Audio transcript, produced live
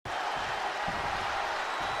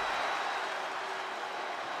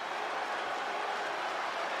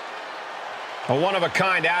A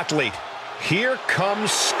one-of-a-kind athlete. Here comes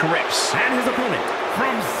Scrypts. And his opponent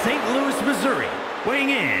from St. Louis, Missouri, weighing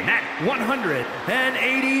in at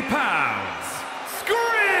 180 pounds,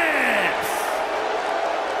 Scrypts!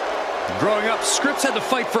 Growing up, Scrypts had to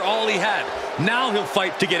fight for all he had. Now he'll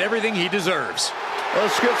fight to get everything he deserves. Well,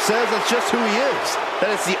 Scrypts says that's just who he is.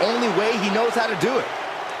 That it's the only way he knows how to do it.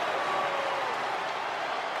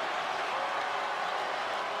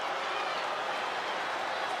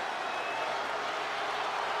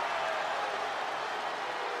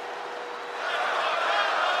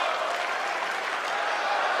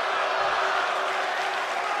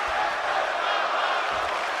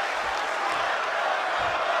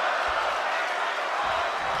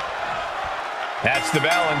 That's the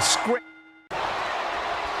bell, and Scrypts.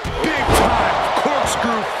 Big time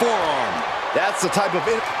corkscrew forearm. That's the type of...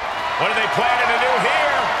 What are they planning to do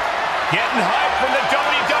here? Getting hype from the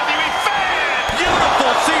WWE fans!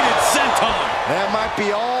 Beautiful seated senton. That might be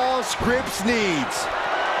all Scrypts needs.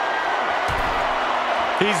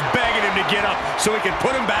 He's begging him to get up so he can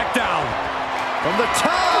put him back down. From the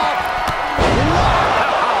top!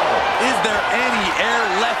 Wow! Is there any air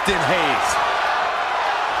left in Hayes?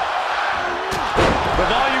 The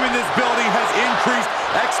volume in this building has increased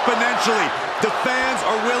exponentially. The fans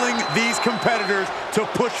are willing these competitors to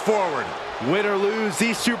push forward. Win or lose,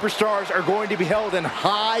 these superstars are going to be held in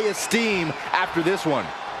high esteem after this one.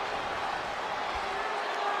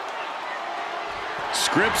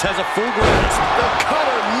 Scrypts has a full grasp. The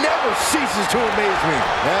cutter never ceases to amaze me.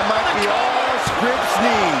 That might be all Scrypts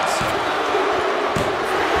needs.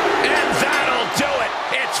 And that'll do it.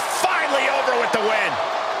 It's finally over with the win.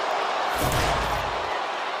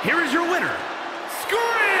 Here is your winner,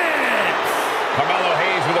 Scrypts! Carmelo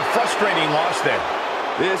Hayes with a frustrating loss there.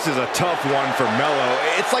 This is a tough one for Melo.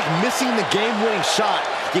 It's like missing the game-winning shot.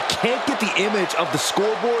 You can't get the image of the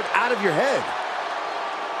scoreboard out of your head.